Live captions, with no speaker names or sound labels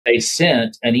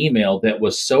sent an email that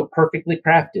was so perfectly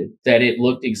crafted that it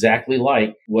looked exactly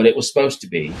like what it was supposed to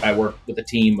be. I worked with a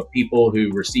team of people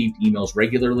who received emails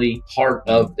regularly. Part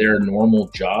of their normal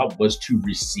job was to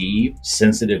receive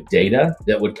sensitive data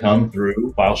that would come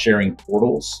through file sharing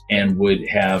portals and would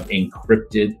have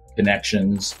encrypted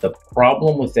connections. The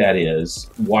problem with that is,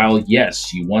 while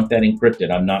yes, you want that encrypted,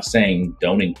 I'm not saying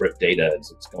don't encrypt data as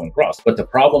it's going across, but the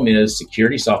problem is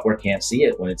security software can't see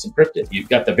it when it's encrypted. You've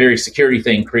got the very security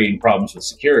thing creating problems with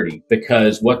security,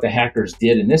 because what the hackers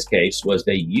did in this case was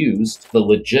they used the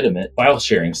legitimate file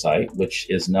sharing site, which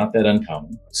is not that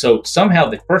uncommon. So somehow,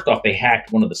 first off, they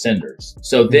hacked one of the senders.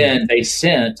 So then they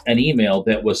sent an email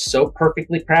that was so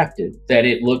perfectly crafted that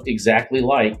it looked exactly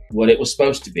like what it was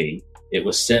supposed to be. It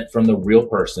was sent from the real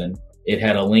person. It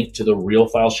had a link to the real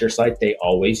file share site they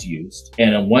always used.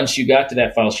 And then once you got to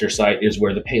that file share site is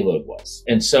where the payload was.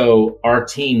 And so our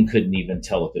team couldn't even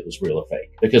tell if it was real or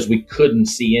fake because we couldn't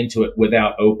see into it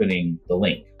without opening the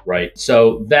link, right?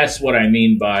 So that's what I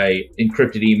mean by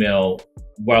encrypted email.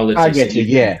 While it's I get you,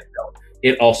 yeah.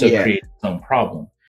 It also creates its own problem.